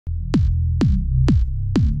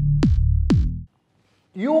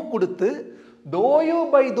u கொடுத்து dou u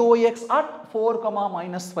by dou x at 4,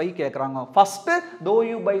 minus 5 கேக்குறாங்க. First dou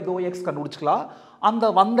u by dou x கண்டுபிடிச்சுக்கலாம். அந்த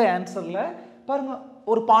வந்த ஆன்சர்ல பாருங்க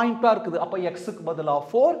ஒரு பாயிண்டா இருக்குது. அப்ப x க்கு பதிலா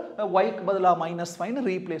 4, y க்கு பதிலா -5 னு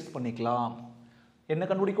ரீப்ளேஸ் பண்ணிக்கலாம். என்ன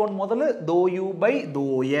கண்டுபிடிக்கணும் முதல்ல dou u by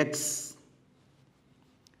dou x.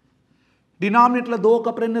 டினாமினேட்டர்ல dou க்கு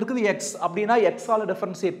அப்புறம் என்ன இருக்குது x. அப்படினா x ஆல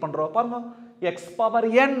டிஃபரன்ஷியேட் பண்றோம். பாருங்க x power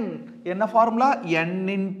n என்ன formula n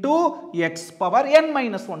into x power n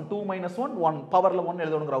minus 1 2 minus 1 1 பவர்ல 1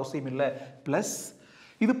 எழுதணும்ங்கற அவசியம் இல்ல பிளஸ்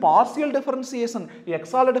இது பார்ஷியல் டிஃபரன்ஷியேஷன் x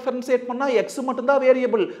ஆல டிஃபரன்ஷியேட் பண்ணா x மட்டும் தான்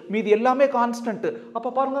வேரியபிள் மீதி எல்லாமே கான்ஸ்டன்ட்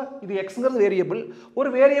அப்ப பாருங்க இது xங்கிறது வேரியபிள்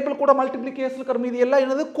ஒரு வேரியபிள் கூட மல்டிப்ளிகேஷன் இருக்கிற மீதி எல்லாம்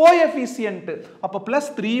என்னது கோஎஃபிஷியன்ட் அப்ப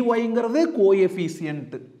 +3y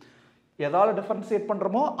கோஎஃபிஷியன்ட் எதால டிஃபரன்ஷியேட்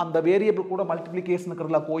பண்றோமோ அந்த வேரியபிள் கூட மல்டிப்ளிகேஷன்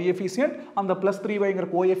இருக்கிறதுல கோஎஃபிஷியன்ட் அந்த +3yங்கற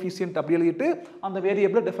கோஎஃபிஷியன்ட் அப்படி எழுதிட்டு அந்த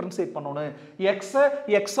வேரியபிளை டிஃபரன்ஷியேட் பண்ணனும்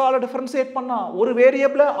x ஆல டிஃபரன்ஷியேட் பண்ணா ஒரு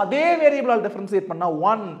வேரியபிளை அதே வேரியபிளால டிஃபரன்ஷியேட் பண்ணா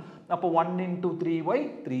 1 அப்ப 1 into 3y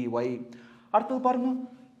அடுத்து பாருங்க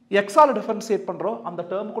x ஆல டிஃபரன்ஷியேட் பண்றோம் அந்த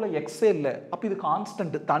டேர்முக்குள்ள x இல்ல அப்ப இது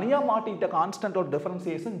கான்ஸ்டன்ட் தனியா மாட்டிட்ட கான்ஸ்டன்ட்டோட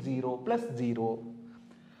டிஃபரன்ஷியேஷன் 0 +0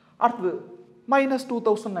 அடுத்து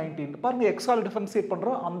 -2019 பாருங்க x ஆல டிஃபரன்ஷியேட்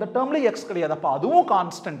பண்றோம் அந்த டேர்ம்ல x கிடையாது அப்ப அதுவும்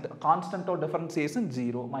கான்ஸ்டன்ட் கான்ஸ்டன்ட்டோட டிஃபரன்ஷியேஷன்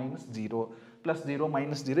 0 -0 +0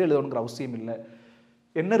 -0 எழுதணும்ங்கற அவசியம் இல்ல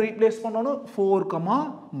என்ன ரீப்ளேஸ் பண்ணனும் 4,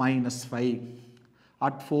 -5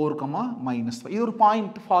 at 4, -5 இது ஒரு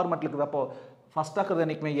பாயிண்ட் ஃபார்மட்ல இருக்குது அப்போ ஃபர்ஸ்ட் ஆக்குறது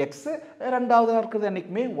என்னைக்குமே x இரண்டாவதா இருக்குது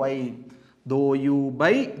என்னைக்குமே y dou u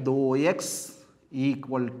by dou x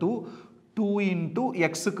equal to 2 into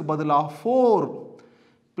x க்கு பதிலா 4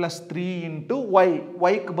 plus 3 into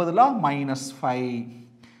y க்கு பதிலா -5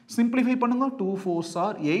 simplify பண்ணுங்க 2 4s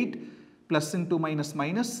are 8 plus into minus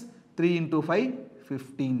 3 into 5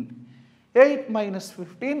 15 8 minus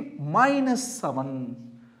 15 minus 7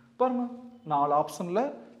 பாருங்க நாலு ஆப்ஷன்ல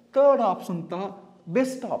தேர்ட் ஆப்ஷன் தான்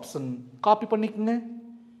பெஸ்ட் ஆப்ஷன் காப்பி பண்ணிக்கங்க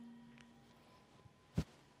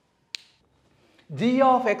g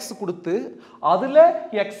of x கொடுத்து அதுல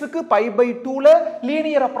x க்கு π/2 ல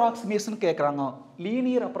லீனியர் அப்ராக்ஸிமேஷன் கேக்குறாங்க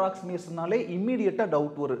லீனியர் அப்ராக்ஸிமேஷனாலே இமிடியேட்டா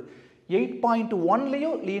டவுட் வரும் 8.1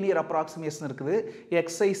 லயும் லீனியர் அப்ராக்ஸிமேஷன் இருக்குது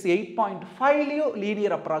எக்ஸர்சைஸ் 8.5 லயும்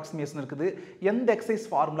லீனியர் அப்ராக்ஸிமேஷன் இருக்குது எந்த எக்ஸர்சைஸ்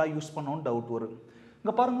ஃபார்முலா யூஸ் பண்ணனும் டவுட் வரும்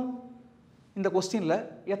இங்க பாருங்க இந்த क्वेश्चनல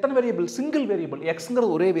எத்தனை வேரியபிள் சிங்கிள் வேரியபிள்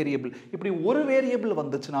xங்கிறது ஒரே வேரியபிள் இப்படி ஒரு வேரியபிள்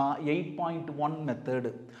வந்துச்சுனா 8.1 மெத்தட்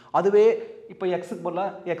அதுவே இப்போ x க்கு பதிலா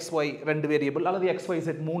xy ரெண்டு வேரியபிள் அல்லது xyz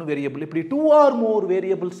மூணு வேரியபிள் இப்படி 2 ஆர் மோர்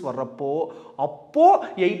வேரியபிள்ஸ் வரப்போ அப்போ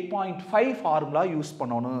 8.5 ஃபார்முலா யூஸ்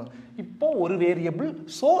பண்ணனும் இப்போ ஒரு variable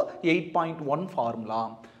so 8.1 formula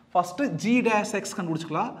first g' x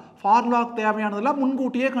கண்டுபிடிச்சுக்கலாம் ஃபார்முலாக்கு தேவையானதெல்லாம்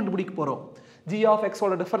முன்கூட்டியே கண்டுபிடிக்க போறோம் g of x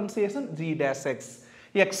ஓட டிஃபரன்ஷியேஷன் g'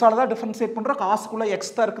 x ஆல தான் டிஃபரன்ஷியேட் பண்ற காஸ்க்குள்ள x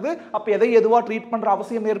தான் இருக்குது அப்ப எதை எதுவா ட்ரீட் பண்ற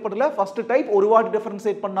அவசியம் ஏற்படல ஃபர்ஸ்ட் டைப் ஒரு வாட்டி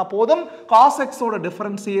டிஃபரன்ஷியேட் பண்ணா போதும் cos x ஓட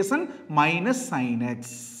டிஃபரன்ஷியேஷன் -sin x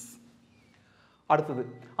அடுத்து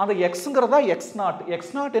அந்த xங்கறதா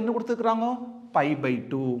x0 என்ன கொடுத்திருக்காங்க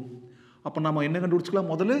π/2 அப்ப நாம என்ன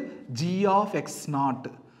கண்டுபிடிச்சுக்கலாம் முதல்ல g of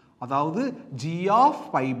x0 அதாவது g of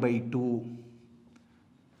π/2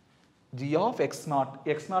 g of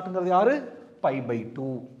x0ங்கிறது யாரு π/2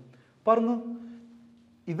 பாருங்க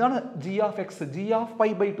இதான g of x g of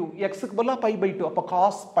π/2 x க்கு பதிலா π/2 அப்ப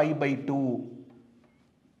cos π/2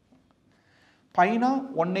 πனா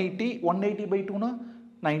 180/2 னா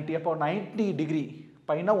 90 அப்ப 90 டிகிரி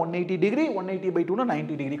πனா 180 டிகிரி 180/2 னா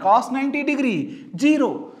 90 டிகிரி cos 90 டிகிரி 0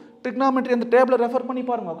 trigonometry அந்த டேபிளை ரெஃபர் பண்ணி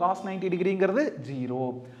பாருங்க cos 90 டிகிரிங்கிறது 0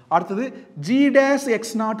 அடுத்து g'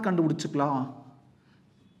 x0 கண்டுபிடிச்சுக்கலாம்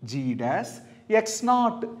g'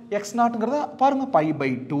 x0ங்கிறத பாருங்க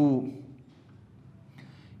π/2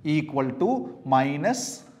 equal to minus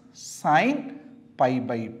sin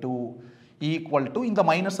π/2 equal to இந்த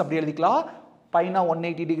மைனஸ் அப்படி எழுதிக்கலாம் πனா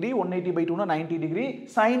 180 டிகிரி 180/2 னா 90 டிகிரி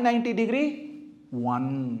sin 90 டிகிரி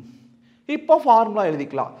 1 இப்போ ஃபார்முலா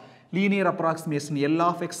எழுதிக்கலாம் linear approximation L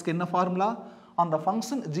of x க்கு என்ன ஃபார்முலா அந்த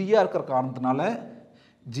ஃபங்க்ஷன் g ஆ இருக்கிற காரணத்தினால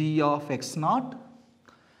g of x0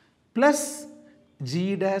 plus g'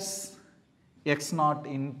 x0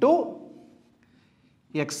 into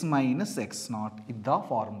x minus x0 இதா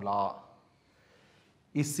formula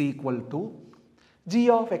is equal to g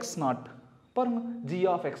of x0 பாருங்க g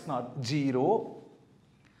of x0 0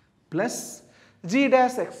 plus g'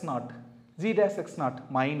 x0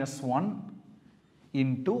 minus 1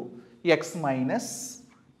 into x minus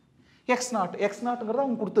x0ங்கிறத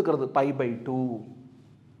அவங்க கொடுத்துக்கிறது π/2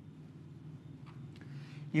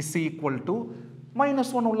 is equal to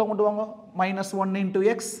minus 1 உள்ள கொண்டு வாங்க minus 1 into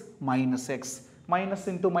x minus minus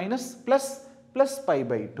into minus plus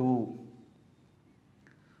π/2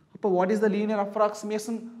 அப்போ what is the linear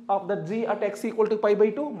approximation of that g at x equal to pi by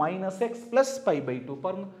 2? Minus x plus pi by 2.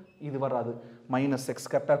 பாருங்க இது வராது. Minus x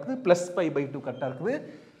கரெக்டாக இருக்குது, plus pi by 2 கரெக்டாக இருக்குது.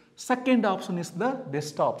 Second option is the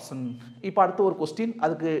best option. இப்போ அடுத்த ஒரு கொஸ்டின்,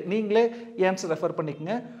 அதுக்கு நீங்களே ஆன்சர் ரெஃபர்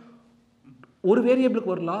பண்ணிக்கங்க. ஒரு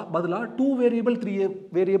வேரியபிளுக்கு பதிலாக 2 வேரியபிள் 3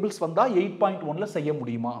 வேரியபிள்ஸ் வந்தால் 8.1ல செய்ய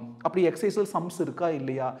முடியுமா? அப்படி எக்ஸசைஸில் சம்ஸ் இருக்கா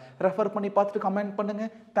இல்லையா? ரெஃபர் பண்ணி பார்த்துட்டு கமெண்ட் பண்ணுங்க.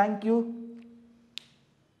 தேங்க்யூ.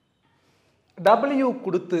 W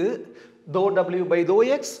கொடுத்து dou w by dou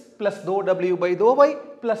x plus dou w by dou y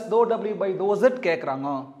plus dou w by dou z கேட்குறாங்க.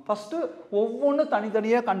 ஃபர்ஸ்ட் ஒவ்வொன்று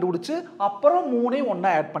தனித்தனியாக கண்டுபிடிச்சு அப்புறம் மூணையும்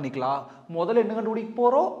ஒன்றா ஆட் பண்ணிக்கலாம். முதல்ல என்ன கண்டுபிடிக்க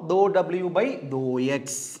போகிறோம்? dou w by dou x.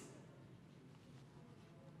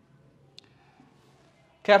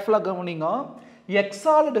 கேர்ஃபுல்லாக கவனிங்க.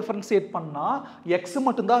 எக்ஸால் டிஃபரன்ஷியேட் பண்ணால் எக்ஸ்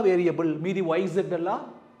மட்டும்தான் வேரியபிள், மீதி y z எல்லாம்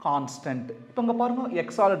கான்ஸ்டன்ட். இப்போ இங்கே பாருங்க,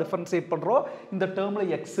 எக்ஸால் டிஃபரன்ஷியேட் பண்ணுறோம், இந்த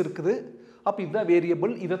டேர்மில் எக்ஸ் இருக்குது, அப்போ இதுதான்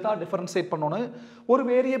வேரியபிள், இதை தான் டிஃபரன்ஷியேட் பண்ணணும். ஒரு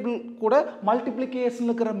வேரியபிள் கூட மல்டிப்ளிகேஷன்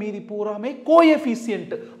இருக்கிற மீதி பூராமே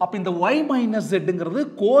கோஎஃபிஷியன்ட். அப்போ இந்த y மைனஸ் ஜெட்டுங்கிறது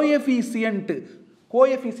கோஎஃபிஷியன்ட்.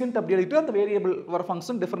 கோஎஃபிஷியன்ட் அப்படி எழுதிட்டு அந்த வேரியபிள் வர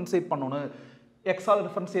ஃபங்க்ஷன் டிஃபரன்ஷியேட் பண்ணணும். எக்ஸால்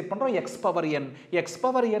டிஃபரன்ஷியேட் பண்ணுறோம், X power n. X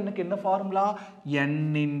power என்னுக்கு என்ன formula? n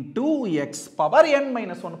into X power n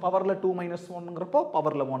minus 1. பவரில் 2 மைனஸ் 1ங்கிறப்போ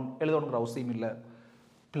பவரில் 1 எழுதணுங்கிற அவசியம் இல்லை.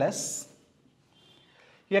 ப்ளஸ்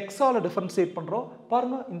எக்ஸால் டிஃபரன்ஷியேட் பண்ணுறோம்,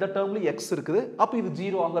 பாருங்க இந்த டேர்மில் எக்ஸ் இருக்குது, அப்போ இது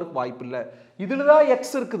 0 ஆகிறதுக்கு வாய்ப்பு இல்லை. இதில் தான்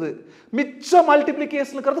எக்ஸ் இருக்குது, மிச்ச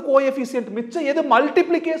மல்டிப்ளிகேஷன் இருக்கிறது கோஎஃபிஷியன்ட். மிச்சம் எது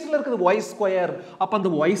மல்டிப்ளிகேஷனில் இருக்குது? Y square. அப்போ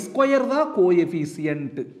அந்த ஒய் ஸ்கொயர் தான்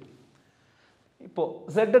கோஎஃபிஷியன்ட். இப்போ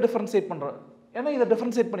ஜெட்டை டிஃபரன்ஷியேட் பண்ணுறோம், ஏன்னா இதை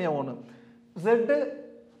டிஃபரன்ஷியேட் பண்ணி ஆகணும். ஜெட்டு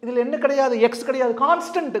இதில் என்ன கிடையாது? எக்ஸ் கிடையாது,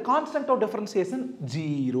 கான்ஸ்டன்ட். கான்ஸ்டன்ட் ஆஃப் டிஃபரன்ஷியேஷன்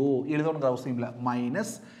 0 எழுதணுங்கிற அவசியம் இல்லை.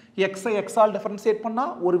 மைனஸ் எக்ஸை எக்ஸால் டிஃபரன்ஷியேட்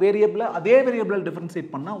பண்ணால் ஒரு வேரியபிளை அதே வேரியபிளில் டிஃபரன்ஷியேட்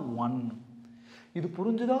பண்ணால் 1. இது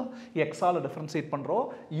புரிஞ்சுதா? எக்ஸால் டிஃபரன்ஷியேட் பண்ணுறோம்,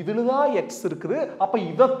 இதில் தான் எக்ஸ் இருக்குது, அப்போ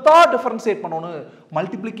இதைத்தான் டிஃபரன்ஷியேட் பண்ணணும்.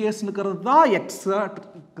 மல்டிப்ளிகேஷன் இருக்கிறது தான் எக்ஸ்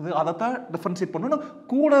இருக்குது, அதைத்தான் டிஃபரன்ஷியேட் பண்ணணும்.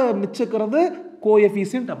 கூட மிச்சிக்கிறது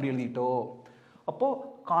கோஎஃபிஷியன்ட் அப்படி எழுதிட்டோம். அப்போது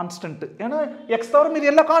கான்ஸ்டன்ட், ஏன்னா எக்ஸ் தவிர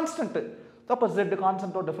மீது எல்லாம் கான்ஸ்டன்ட். அப்போ jet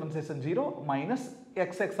constant of differentiation 0 minus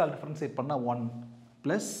X எக்ஸால் differentiate பண்ணால் 1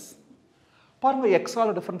 ப்ளஸ் பாருங்க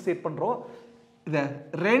எக்ஸால் டிஃபரன்ஷியேட் பண்ணுறோம், இதை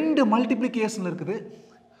 2 மல்டிப்ளிகேஷன் இருக்குது,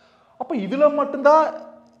 அப்போ இதில் மட்டும்தான்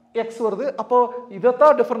எக்ஸ் வருது, அப்போ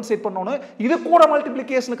இதைத்தான் டிஃபரன்ஷியேட் பண்ணணும். இது கூட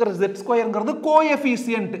மல்டிப்ளிகேஷன் இருக்கிற ஜெட் ஸ்கொயருங்கிறது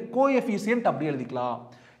கோஎஃபிஷியன்ட். கோஎஃபிஷியன்ட் அப்படி எழுதிக்கலாம்.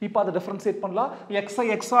 இப்போ அதை டிஃபரன்ஷியேட் பண்ணலாம். எக்ஸை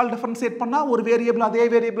எக்ஸால் டிஃபரன்ஷியேட் பண்ணால் ஒரு வேரியபிள் அதே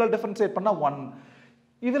வேரியபிளால் டிஃபரன்ஷியேட் பண்ணால் 1.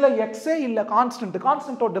 இதில் எக்ஸே இல்லை, constant.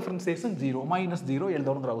 Constant of differentiation 0 minus 0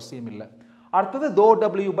 எழுதணுங்கிற அவசியம் இல்லை. அடுத்தது dou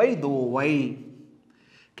w by dou y.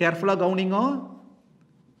 கேர்ஃபுல்லாக கவனிங்க.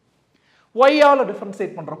 ஒய்யால்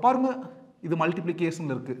டிஃபரன்ஷியேட் பண்ணுறோம், பாருங்க இது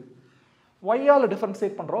மல்டிப்ளிகேஷன் இருக்கு, ஒய்யால்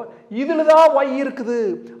டிஃபரன்ஷியேட் பண்ணுறோம், இதில் தான் ஒய் இருக்குது,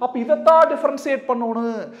 அப்போ இதைத்தான் டிஃபரன்ஷியேட்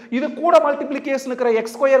பண்ணணும். இது கூட மல்டிப்ளிகேஷன் இருக்கிற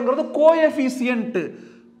எக்ஸ் ஸ்கொயருங்கிறது கோஎஃபிஷியன்ட்,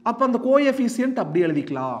 அப்போ அந்த கோஎஃபிஷியன்ட் அப்படி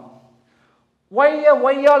எழுதிக்கலாம்.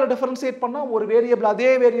 ஒய்யால் டிஃபரன்ஷியேட் பண்ணால் ஒரு வேரியபிள்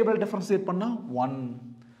அதே வேரியபிள் டிஃபரன்ஷியேட் பண்ணால் 1.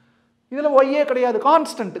 இதில் ஒய்யே கிடையாது,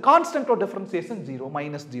 constant. Constant of differentiation 0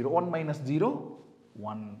 minus 0 1 minus 0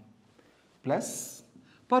 1 plus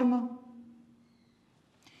பாருங்க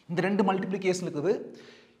இந்த 2 மல்டிப்ளிகேஷன் இருக்குது,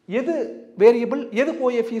 எது வேரியபிள் எது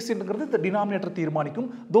கோஎஃபிஷியன்ட்ங்கிறது இந்த டினாமினேட்டர் தீர்மானிக்கும்.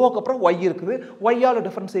 தோக்கு அப்புறம் ஒய் இருக்குது, ஒய்யால்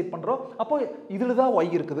டிஃபரன்ஷியேட் பண்ணுறோம், அப்போ இதில் தான்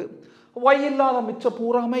ஒய் இருக்குது. ஒய் இல்லாத மிச்ச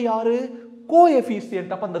பூராமே யாரு?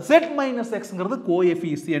 கோஎஃபிஷியன்ட். அப்போ அந்த z மைனஸ் எக்ஸ்ங்கிறது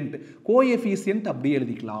கோஎஃபிஷியன்ட். கோஎஃபிஷியன்ட் அப்படி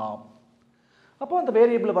எழுதிக்கலாம். அப்போ அந்த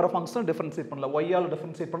வேரியபிள் வர ஃபங்க்ஷன் டிஃபரன்ஷியேட் பண்ணலாம். ஒய்யால்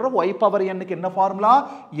டிஃபரன்ஷியேட் பண்ணுறோம், ஒய் பவர் என்னுக்கு என்ன formula?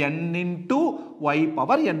 n into Y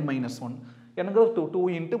power n minus 1. என்னங்கிறது 2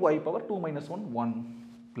 into Y power 2 minus 1 1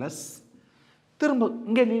 plus திரும்ப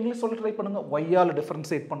இங்கே நீங்களே சொல்ல ட்ரை பண்ணுங்க. ஒய்யால்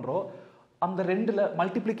டிஃபரன்ஷியேட் பண்ணுறோம், அந்த 2ல்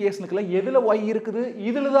மல்டிப்ளிகேஷனுக்குள்ள எதில் ஒய் இருக்குது?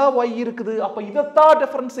 இதில் தான் ஒய் இருக்குது, அப்போ இதைத்தான்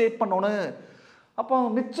டிஃபரன்ஷியேட் பண்ணணும். அப்போ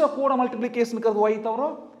மிச்சம் கூட மல்டிப்ளிகேஷனுக்கு அது ஒய் தவிர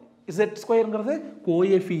z ஸ்கொயருங்கிறது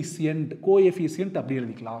கோஎஃபிஷியன்ட். கோஎஃபிஷியன்ட் அப்படி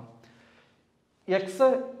எழுதிக்கலாம். எக்ஸை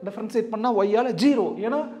டிஃபரன்ஷியேட் பண்ணால் ஒய்யால் 0,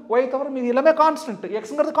 ஏன்னா ஒய் தவிர மீது எல்லாமே constant.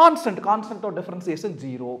 எக்ஸுங்கிறது constant. Constant of differentiation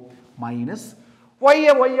 0 minus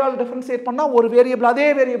ஒய்யால் differentiate பண்ணால் ஒரு வேரியபிள் அதே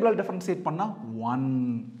வேரியபிளால் டிஃபரன்ஷியேட் பண்ணால் 1.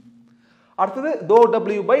 அடுத்தது dou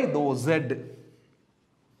w by dou z.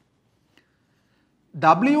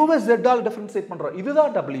 w-வை z-ஆல் differentiate பண்ணுறோம்,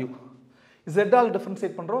 இதுதான் w. z-ஆல்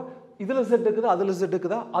டிஃபரன்ஷியேட் பண்ணுறோம், இதில் z இருக்குது அதில் z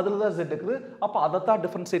இருக்குதா? அதில் தான் z இருக்குது, அப்போ அதைத்தான்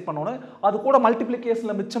டிஃபரன்ஷியேட் பண்ணணும். அது கூட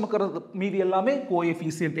மல்டிப்ளிகேஷனில் மிச்சம் இருக்கிறது மீதி எல்லாமே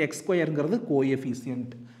கோஎஃபிஷியன்ட். X ஸ்கொயருங்கிறது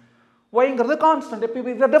coefficient, ஒய்ங்கிறது constant. இப்போ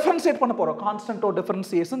இதை டிஃபரன்ஷியேட் பண்ண போகிறோம், கான்ஸ்டன்ட் ஆஃப்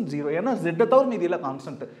டிஃபரன்ஷியேஷன் 0, ஏன்னா z தவிர மீதி எல்லாம்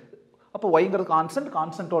கான்ஸ்டன்ட். அப்போ ஒய்ங்கிறது constant,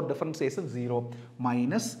 constant of differentiation 0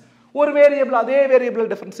 minus ஒரு வேரியபிள் அதே வேரியபிள்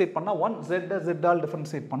டிஃபரன்ஷியேட் பண்ணா 1 z ஆல்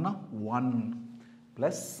டிஃபரன்ஷியேட் பண்ணா 1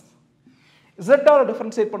 பிளஸ் z ஆல்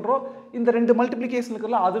டிஃபரன்ஷியேட் பண்றோம் இந்த ரெண்டு மல்டிப்ளிகேஷன்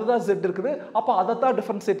இருக்குல்ல அதுல தான் z இருக்குது அப்ப அத தான்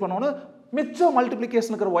டிஃபரன்ஷியேட் பண்ணனும் மிச்ச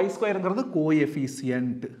மல்டிப்ளிகேஷன் இருக்கிற y ஸ்கொயர்ங்கிறது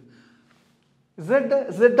coefficient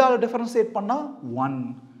z all differentiate பண்ணா 1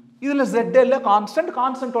 இதுல z இல்ல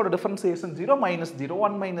கான்ஸ்டன்ட்டோட டிஃபரன்ஷியேஷன் 0 -0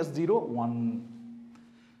 1 -0 1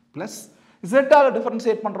 பிளஸ் z ஆல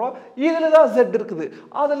டிஃபரன்ஷியேட் பண்றோம் இதுல தான் z இருக்குது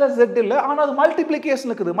அதுல z இல்ல ஆனா அது மல்டிப்ளிகேஷன்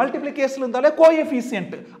இருக்குது மல்டிப்ளிகேஷன் இருந்தாலே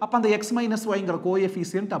கோஎஃபிஷியன்ட் அப்ப அந்த x - y ங்கற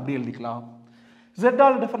கோஎஃபிஷியன்ட் அப்படி எழுதிக்கலாம் z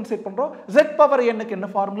ஆல டிஃபரன்ஷியேட் பண்றோம் z பவர் n க்கு என்ன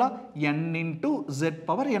formula n * z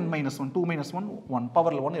power n - 1 2 - 1 1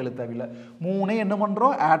 பவர்ல 1 எழுத தேவையில்லை மூணே என்ன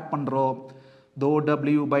பண்றோம் ஆட் பண்றோம் dou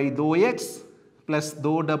w / dou x plus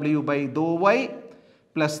dou w / dou y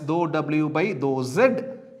plus dou w / dou z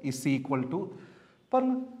is equal to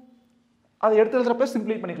பாருங்க அதை எடுத்து எழுதுறப்ப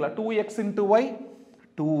சிம்பிளை பண்ணிக்கலாம் 2x into y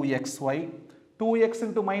 2xy 2x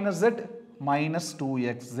into minus z minus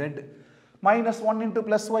 2xz minus 1 into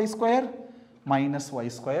plus y square minus y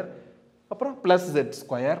square அப்புறம் plus z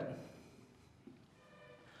square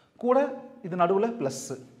கூட இது நடுவுல plus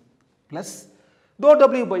plus dou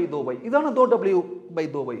w by dou y இதான dou w by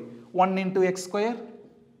dou y 1 into x square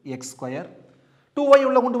 2y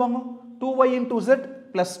உள்ள கொண்டு வாங்க 2y into z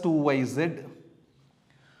plus 2yz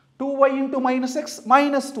 2y into minus x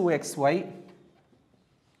minus 2xy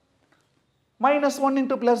minus 1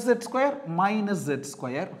 into plus z square minus z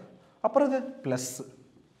square அப்புறம் இது plus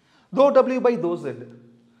dou w by dou z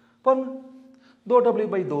பாருங்க dou w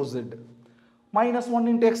by dou z minus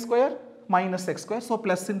 1 into x square minus x square so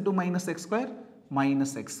plus into minus x square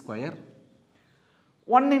minus x square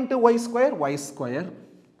 1 into y square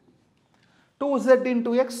 2z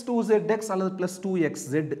into x 2zx அல்லது plus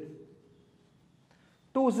 2xz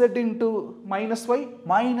 2z into minus y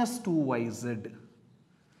minus 2yz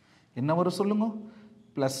என்ன வரும் சொல்லுங்க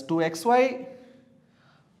plus 2xy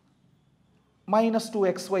minus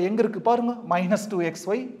 2xy எங்க இருக்கு பாருங்க minus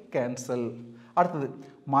 2xy cancel அடுத்தது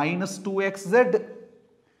minus 2xz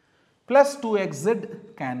plus 2xz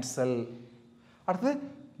cancel அடுத்தது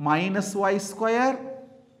minus y square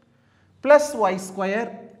plus y square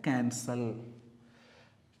cancel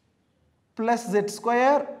plus z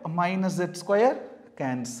square minus z square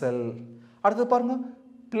cancel அடுத்து பாருங்க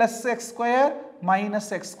plus x square minus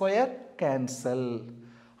x square cancel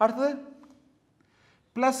அடுத்து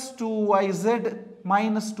plus 2yz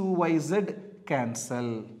minus 2yz cancel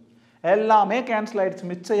எல்லாமே cancel ஆயிடுச்சு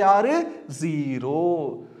மிச்சம் யாரு 0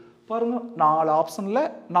 பாருங்க நாலு ஆப்ஷன்ல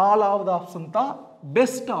நாலாவது ஆப்ஷன் தான்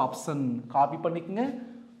பெஸ்ட் ஆப்ஷன் காப்பி பண்ணிக்கங்க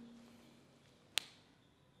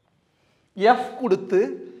f கொடுத்து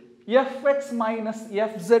fx minus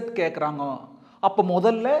fz கேக்குறாங்க அப்ப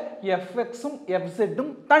முதல்ல fx உம் fz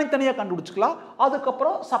உம் தனித்தனியா கண்டுபிடிச்சுக்கலாம் அதுக்கு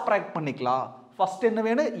அப்புறம் சப்ட்ராக்ட் பண்ணிக்கலாம் ஃபர்ஸ்ட் என்ன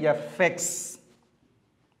வேணும் fx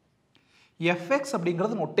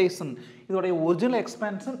அப்படிங்கிறது நோட்டேஷன் இதோட original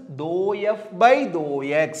expansion dou f by dou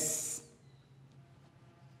x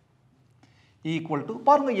equal to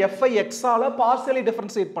பாருங்க f ஐ x ஆல பார்ஷியலி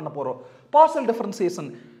டிஃபரன்ஷியேட் பண்ண போறோம் partial differentiation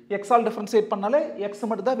x all differentiate பண்ணாலே x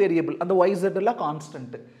மட்டும் தான் வேரியபிள் அந்த yz எல்லாம்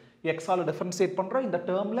கான்ஸ்டன்ட் x ஆல் டிஃபரன்ஷியேட் பண்றோம் இந்த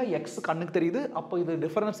டேர்ம்ல x கண்ணுக்கு தெரியுது அப்ப இது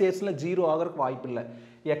டிஃபரன்ஷியேஷன்ல 0 ஆகறதுக்கு வாய்ப்பு இல்ல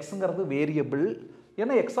xங்கிறது வேரியபிள்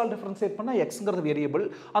ஏன்னா x ஆல் டிஃபரன்ஷியேட் பண்ணா xங்கிறது வேரியபிள்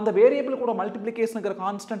அந்த வேரியபிள் கூட மல்டிப்ளிகேஷன்ங்கற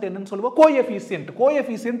கான்ஸ்டன்ட் என்னன்னு சொல்லுவோம்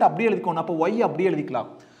கோஎஃபிஷியன்ட் அப்படியே எழுதிக்கணும் அப்ப y அப்படியே எழுதிக்கலாம்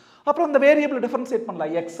அப்புறம் இந்த வேரியபிள் டிஃபரன்ஷியேட்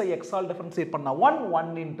பண்ணலாம் x ஐ x ஆல் டிஃபரன்ஷியேட் பண்ணா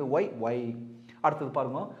 1 into y அடுத்து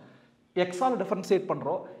பாருங்க x ஆல் டிஃபரன்ஷியேட்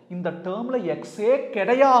பண்றோம் இந்த டேர்ம்ல x ஏ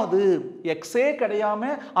கிடையாம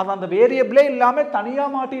அது அந்த வேரியபிளே இல்லாம தனியா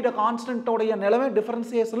மாட்டிட்ட கான்ஸ்டன்ட்டோட நிலைமை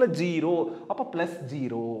டிஃபரன்ஷியேஷன்ல 0 அப்ப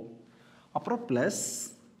 +0 அப்புறம் பிளஸ்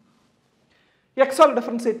x ஆல்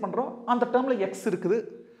டிஃபரன்ஷியேட் பண்றோம் அந்த டேர்ம்ல x இருக்குது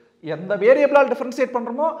எந்த வேரியபிளால் டிஃபரன்ஷியேட்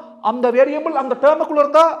பண்றோமோ அந்த வேரியபிள் அந்த டேர்முக்குள்ள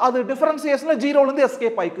இருந்தா அது டிஃபரன்ஷியேஷன்ல 0 ல இருந்து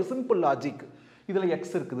எஸ்கேப் ஆயிக்கு சிம்பிள் லாஜிக் இதுல x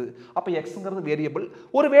இருக்குது அப்ப xங்கிறது வேரியபிள்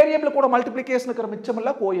ஒரு வேரியபிள் கூட மல்டிப்ளிகேஷன் இருக்கிற மிச்சம்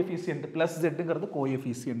எல்லாம் கோஎஃபிஷியன்ட் பிளஸ் zங்கிறது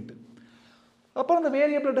கோஎஃபிஷியன்ட் அப்ப அந்த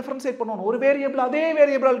வேரியபிள் டிஃபரன்ஷியேட் பண்ணனும் ஒரு வேரியபிள் அதே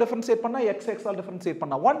வேரியபிளால் டிஃபரன்ஷியேட் பண்ணா x ஆல் டிஃபரன்ஷியேட்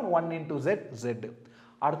பண்ணா 1 into z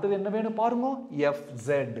அடுத்து என்ன வேணும் பாருங்க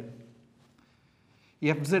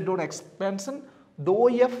fz ஓட expansion dou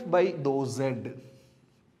f by dou z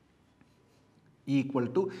equal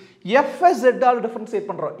to f z all differentiate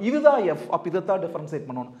பண்றோம் இதுதான் f அப்ப இத தான் டிஃபரன்ஷியேட்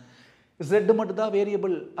பண்ணனும் z மட்டும் தான்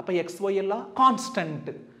வேரியபிள் அப்ப xy எல்லாம் கான்ஸ்டன்ட்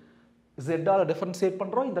z ஆல டிஃபரன்ஷியேட்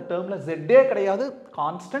பண்றோம் இந்த டேர்ம்ல z ஏ கிடையாது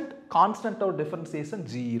கான்ஸ்டன்ட்டோட டிஃபரன்ஷியேஷன்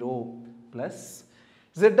 0 பிளஸ்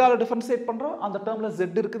Z ஆல டிஃபரன்ஷியேட் பண்றோம் அந்த டேர்ம்ல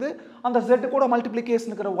Z இருக்குது அந்த Z கூட மல்டிப்ளிகேஷன்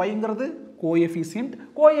இருக்கிற yங்கிறது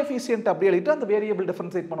கோஎஃபிஷியன்ட் அப்படி எழுதிட்டு அந்த வேரியபிள்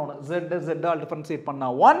டிஃபரன்ஷியேட் பண்ணனும் Z ஆல் டிஃபரன்ஷியேட் பண்ணா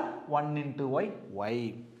 1 into y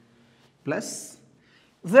plus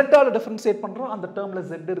Z ஆல டிஃபரன்ஷியேட் பண்றோம் அந்த டேர்ம்ல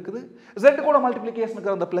Z இருக்குது Z கூட மல்டிப்ளிகேஷன்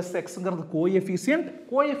இருக்கிற அந்த plus xங்கிறது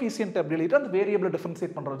கோஎஃபிஷியன்ட் அப்படி எழுதிட்டு அந்த வேரியபிள்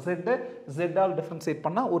டிஃபரன்ஷியேட் பண்றோம் Z ஆல் டிஃபரன்ஷியேட்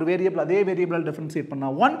பண்ணா ஒரு வேரியபிள் அதே வேரியபிள் டிஃபரன்ஷியேட் பண்ணா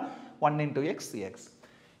 1 into x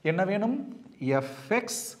என்ன வேணும் fx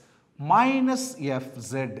minus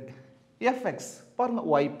fz fx பாருங்க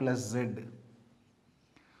y plus z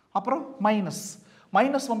அப்புறம்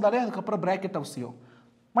மைனஸ் வந்தாலே அதுக்கு அப்புறம் பிராக்கெட் அவசியம்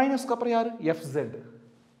மைனஸ்க்கு அப்புறம் யாரு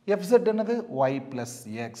fz என்னது y plus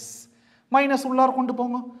x மைனஸ் உள்ளார கொண்டு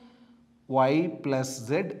போங்க y plus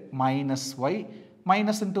z minus y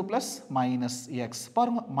minus into plus minus x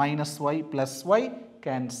பாருங்க minus y plus y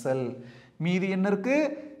cancel மீதி என்ன இருக்கு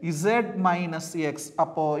z minus x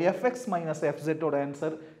அப்போ fx minus fz ஓட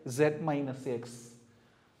ஆன்சர் z minus x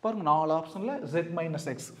பாருங்க நாலு ஆப்ஷன்ல z minus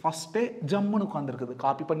x ஃபர்ஸ்டே ஜம்முன்னு உட்கார்ந்திருக்குது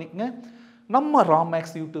காப்பி பண்ணிக்கங்க நம்ம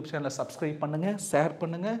ராமேக்ஸ் யூடியூப் சேனலை சப்ஸ்கிரைப் பண்ணுங்க ஷேர்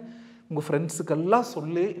பண்ணுங்க உங்க ஃப்ரெண்ட்ஸ்க்கு எல்லாம்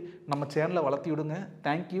சொல்லி நம்ம சேனலை வளர்த்தி விடுங்க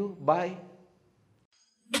Thank you bye